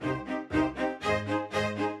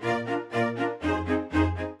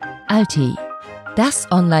altii, das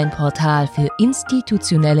Online-Portal für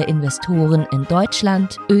institutionelle Investoren in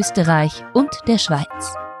Deutschland, Österreich und der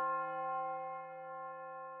Schweiz.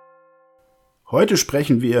 Heute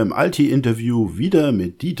sprechen wir im altii-Interview wieder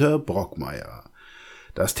mit Herr Brockmeyer.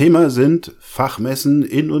 Das Thema sind Fachmessen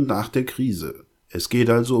in und nach der Krise. Es geht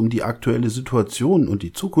also um die aktuelle Situation und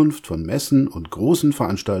die Zukunft von Messen und großen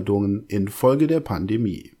Veranstaltungen infolge der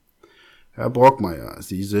Pandemie. Herr Brockmeyer,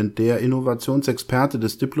 Sie sind der Innovationsexperte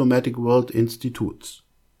des Diplomatic World Instituts,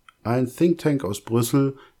 ein Think Tank aus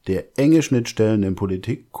Brüssel, der enge Schnittstellen in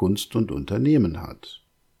Politik, Kunst und Unternehmen hat.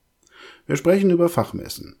 Wir sprechen über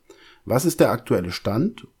Fachmessen. Was ist der aktuelle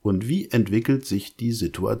Stand und wie entwickelt sich die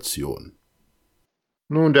Situation?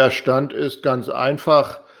 Nun, der Stand ist ganz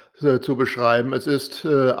einfach zu beschreiben. Es ist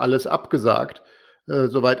alles abgesagt.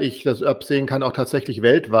 Soweit ich das absehen kann, auch tatsächlich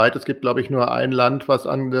weltweit. Es gibt, glaube ich, nur ein Land, was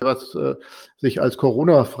sich als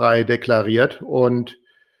Corona-frei deklariert. Und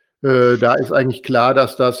da ist eigentlich klar,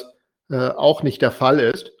 dass das auch nicht der Fall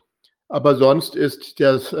ist. Aber sonst ist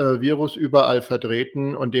das Virus überall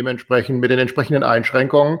vertreten und dementsprechend mit den entsprechenden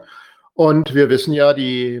Einschränkungen. Und wir wissen ja,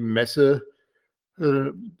 die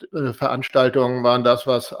Veranstaltungen waren das,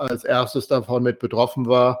 was als erstes davon mit betroffen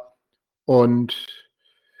war. Und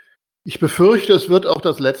ich befürchte, es wird auch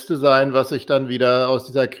das Letzte sein, was sich dann wieder aus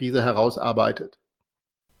dieser Krise herausarbeitet.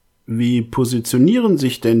 Wie positionieren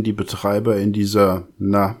sich denn die Betreiber in dieser,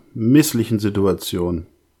 misslichen Situation?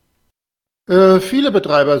 Viele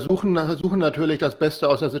Betreiber suchen natürlich das Beste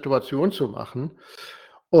aus der Situation zu machen.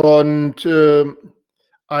 Und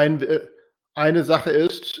eine Sache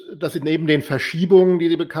ist, dass sie neben den Verschiebungen, die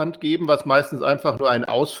sie bekannt geben, was meistens einfach nur ein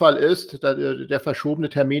Ausfall ist, der verschobene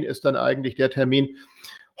Termin ist dann eigentlich der Termin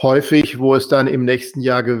häufig, wo es dann im nächsten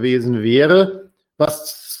Jahr gewesen wäre.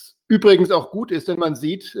 Was übrigens auch gut ist, denn man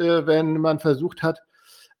sieht, wenn man versucht hat,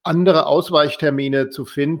 andere Ausweichtermine zu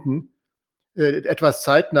finden, etwas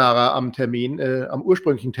zeitnaher am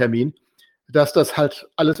ursprünglichen Termin, dass das halt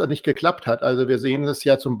alles nicht geklappt hat. Also wir sehen es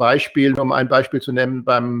ja zum Beispiel, um ein Beispiel zu nennen,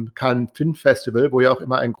 beim Cannes Film Festival, wo ja auch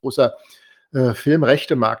immer ein großer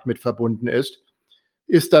Filmrechtemarkt mit verbunden ist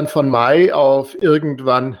dann von Mai auf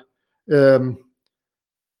irgendwann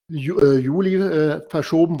Juli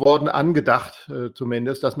verschoben worden, angedacht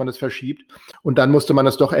zumindest, dass man es verschiebt. Und dann musste man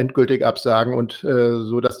es doch endgültig absagen und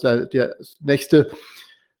so, dass der nächste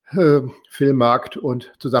Filmmarkt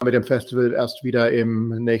und zusammen mit dem Festival erst wieder im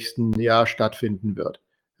nächsten Jahr stattfinden wird,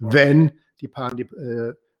 wenn die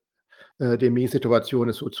Pandemie-Situation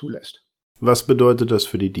es so zulässt. Was bedeutet das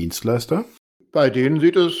für die Dienstleister? Bei denen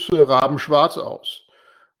sieht es rabenschwarz aus.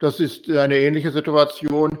 Das ist eine ähnliche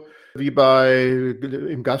Situation wie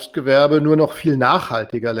im Gastgewerbe, nur noch viel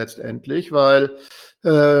nachhaltiger letztendlich, weil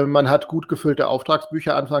man hat gut gefüllte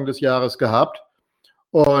Auftragsbücher Anfang des Jahres gehabt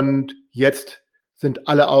und jetzt sind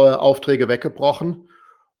alle Aufträge weggebrochen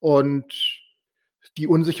und die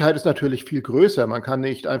Unsicherheit ist natürlich viel größer. Man kann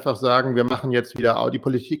nicht einfach sagen, wir machen jetzt wieder, die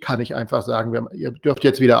Politik kann nicht einfach sagen, ihr dürft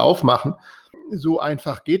jetzt wieder aufmachen. So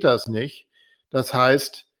einfach geht das nicht. Das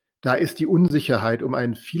heißt, da ist die Unsicherheit um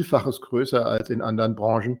ein Vielfaches größer als in anderen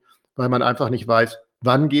Branchen, weil man einfach nicht weiß,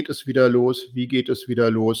 wann geht es wieder los, wie geht es wieder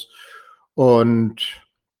los. Und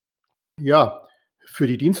ja, für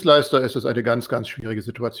die Dienstleister ist es eine ganz, ganz schwierige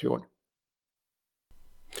Situation.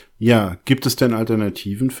 Ja, gibt es denn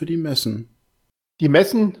Alternativen für die Messen? Die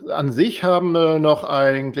Messen an sich haben noch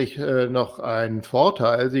einen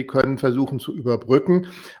Vorteil. Sie können versuchen zu überbrücken,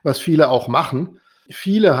 was viele auch machen.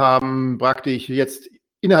 Viele haben praktisch jetzt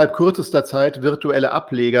innerhalb kürzester Zeit virtuelle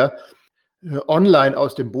Ableger online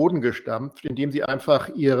aus dem Boden gestampft, indem sie einfach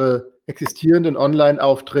ihre existierenden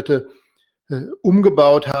Online-Auftritte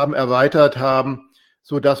umgebaut haben, erweitert haben,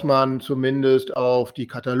 sodass man zumindest auf die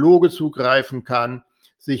Kataloge zugreifen kann,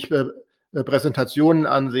 sich Präsentationen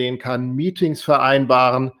ansehen kann, Meetings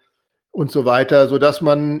vereinbaren und so weiter, sodass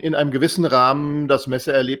man in einem gewissen Rahmen das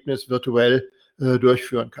Messeerlebnis virtuell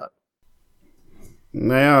durchführen kann.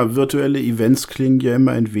 Naja, virtuelle Events klingen ja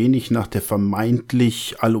immer ein wenig nach der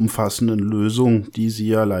vermeintlich allumfassenden Lösung, die sie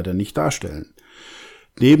ja leider nicht darstellen.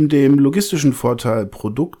 Neben dem logistischen Vorteil,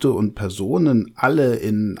 Produkte und Personen alle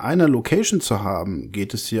in einer Location zu haben,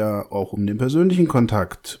 geht es ja auch um den persönlichen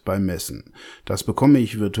Kontakt beim Messen. Das bekomme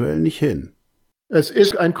ich virtuell nicht hin. Es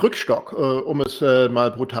ist ein Krückstock, um es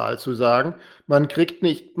mal brutal zu sagen. Man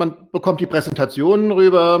bekommt die Präsentationen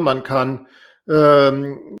rüber, man kann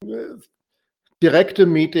direkte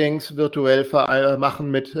Meetings virtuell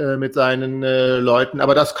machen mit seinen Leuten.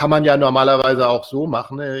 Aber das kann man ja normalerweise auch so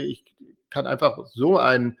machen. Ich kann einfach so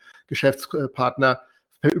einen Geschäftspartner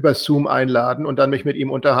über Zoom einladen und dann mich mit ihm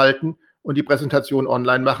unterhalten und die Präsentation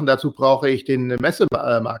online machen. Dazu brauche ich den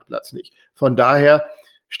Messemarktplatz nicht. Von daher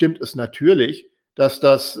stimmt es natürlich, dass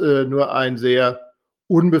das nur eine sehr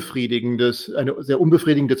unbefriedigende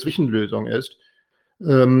Zwischenlösung ist.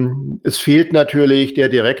 Es fehlt natürlich der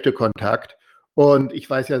direkte Kontakt. Und ich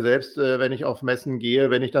weiß ja selbst, wenn ich auf Messen gehe,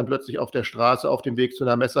 wenn ich dann plötzlich auf der Straße, auf dem Weg zu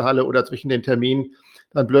einer Messehalle oder zwischen den Terminen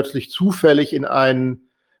dann plötzlich zufällig in einen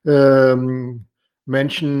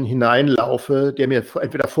Menschen hineinlaufe, der mir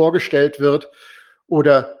entweder vorgestellt wird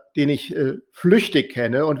oder den ich flüchtig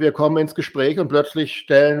kenne, und wir kommen ins Gespräch und plötzlich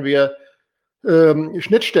stellen wir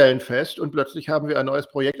Schnittstellen fest und plötzlich haben wir ein neues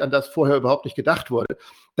Projekt, an das vorher überhaupt nicht gedacht wurde.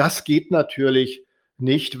 Das geht natürlich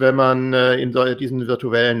nicht, wenn man in diesen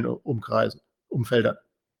virtuellen Umfeldern.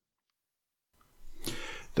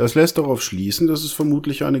 Das lässt darauf schließen, dass es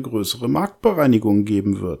vermutlich eine größere Marktbereinigung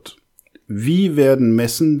geben wird. Wie werden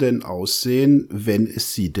Messen denn aussehen, wenn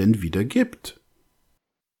es sie denn wieder gibt?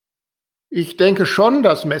 Ich denke schon,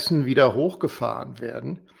 dass Messen wieder hochgefahren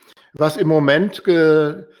werden. Was im Moment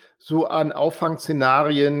so an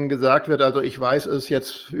Auffangszenarien gesagt wird, also ich weiß es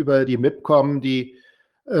jetzt über die MIPCOM, die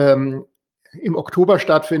im Oktober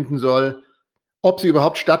stattfinden soll. Ob sie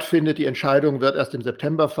überhaupt stattfindet, die Entscheidung wird erst im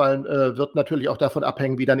September fallen, wird natürlich auch davon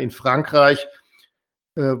abhängen, wie dann in Frankreich,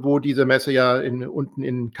 wo diese Messe ja unten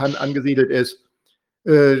in Cannes angesiedelt ist,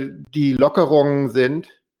 die Lockerungen sind.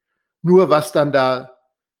 Nur was dann da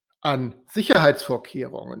an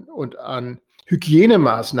Sicherheitsvorkehrungen und an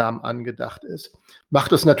Hygienemaßnahmen angedacht ist,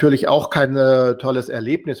 macht es natürlich auch kein tolles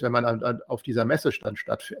Erlebnis, wenn man auf dieser Messestand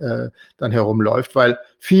dann herumläuft, weil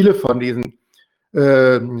viele von diesen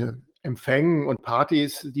Empfängen und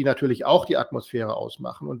Partys, die natürlich auch die Atmosphäre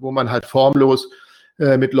ausmachen und wo man halt formlos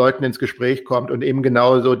mit Leuten ins Gespräch kommt und eben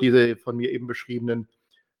genauso diese von mir eben beschriebenen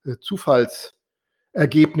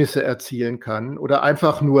Zufallsergebnisse erzielen kann oder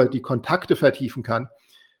einfach nur die Kontakte vertiefen kann,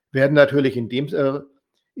 werden natürlich in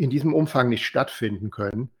diesem Umfang nicht stattfinden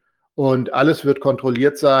können. Und alles wird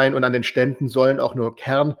kontrolliert sein und an den Ständen sollen auch nur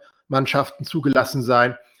Kernmannschaften zugelassen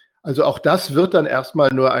sein. Also auch das wird dann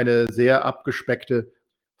erstmal nur eine sehr abgespeckte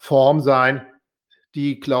Form sein,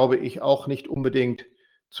 die, glaube ich, auch nicht unbedingt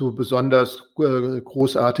zu besonders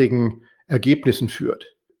großartigen Ergebnissen führt.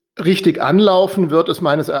 Richtig anlaufen wird es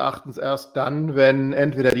meines Erachtens erst dann, wenn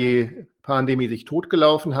entweder die Pandemie sich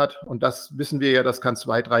totgelaufen hat, und das wissen wir ja, das kann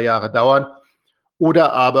 2-3 Jahre dauern,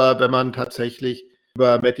 oder aber wenn man tatsächlich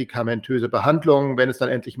über medikamentöse Behandlungen, wenn es dann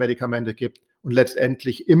endlich Medikamente gibt und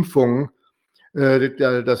letztendlich Impfungen,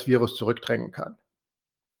 das Virus zurückdrängen kann.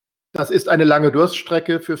 Das ist eine lange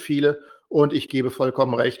Durststrecke für viele und ich gebe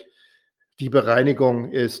vollkommen recht, die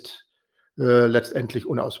Bereinigung ist letztendlich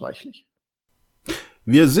unausweichlich.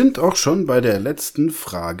 Wir sind auch schon bei der letzten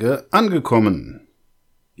Frage angekommen.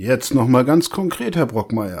 Jetzt nochmal ganz konkret, Herr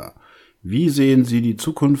Brockmeyer. Wie sehen Sie die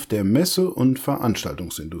Zukunft der Messe- und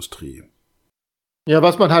Veranstaltungsindustrie? Ja,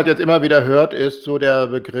 was man halt jetzt immer wieder hört, ist so der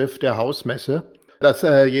Begriff der Hausmesse, dass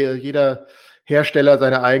jeder Hersteller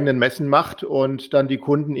seine eigenen Messen macht und dann die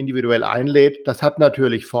Kunden individuell einlädt. Das hat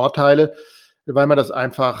natürlich Vorteile, weil man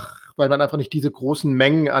einfach nicht diese großen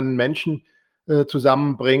Mengen an Menschen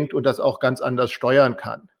zusammenbringt und das auch ganz anders steuern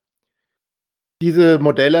kann. Diese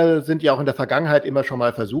Modelle sind ja auch in der Vergangenheit immer schon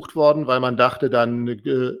mal versucht worden, weil man dachte dann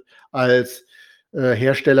als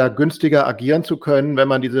Hersteller günstiger agieren zu können, wenn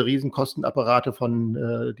man diese riesen Kostenapparate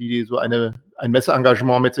die so ein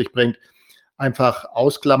Messeengagement mit sich bringt, einfach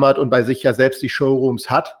ausklammert und bei sich ja selbst die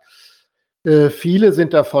Showrooms hat. Viele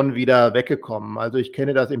sind davon wieder weggekommen. Also ich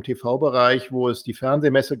kenne das im TV-Bereich, wo es die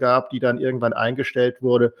Fernsehmesse gab, die dann irgendwann eingestellt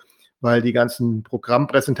wurde, weil die ganzen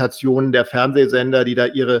Programmpräsentationen der Fernsehsender, die da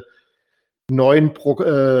ihre neuen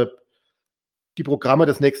die Programme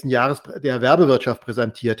des nächsten Jahres der Werbewirtschaft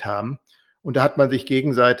präsentiert haben. Und da hat man sich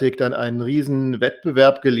gegenseitig dann einen riesen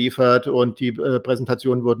Wettbewerb geliefert und die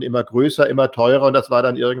Präsentationen wurden immer größer, immer teurer und das war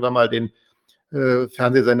dann irgendwann mal den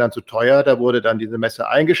Fernsehsendern zu teuer. Da wurde dann diese Messe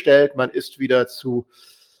eingestellt. Man ist wieder zu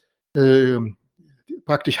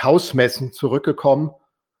praktisch Hausmessen zurückgekommen,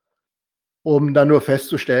 um dann nur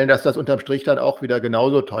festzustellen, dass das unterm Strich dann auch wieder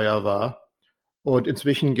genauso teuer war. Und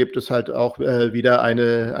inzwischen gibt es halt auch wieder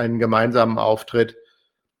einen gemeinsamen Auftritt,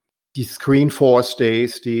 die Screenforce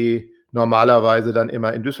Days, die normalerweise dann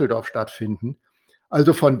immer in Düsseldorf stattfinden.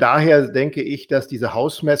 Also von daher denke ich, dass diese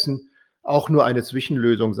Hausmessen auch nur eine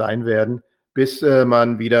Zwischenlösung sein werden, bis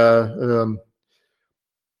man wieder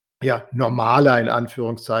normaler in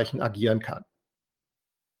Anführungszeichen agieren kann.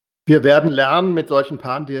 Wir werden lernen, mit solchen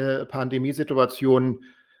Pandemiesituationen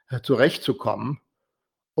zurechtzukommen.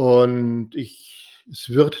 Und es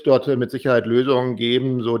wird dort mit Sicherheit Lösungen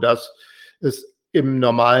geben, sodass es im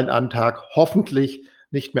normalen Alltag hoffentlich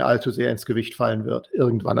nicht mehr allzu sehr ins Gewicht fallen wird,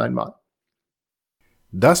 irgendwann einmal.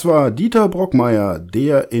 Das war Herr Brockmeyer,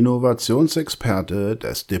 der Innovationsexperte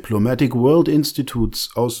des Diplomatic World Instituts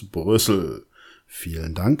aus Brüssel.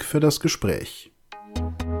 Vielen Dank für das Gespräch.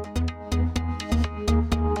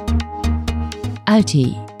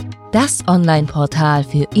 altii, das Online-Portal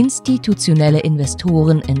für institutionelle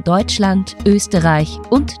Investoren in Deutschland, Österreich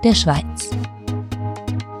und der Schweiz.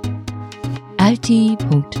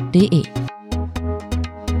 altii.de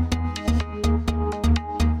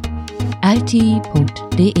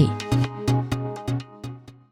altii.de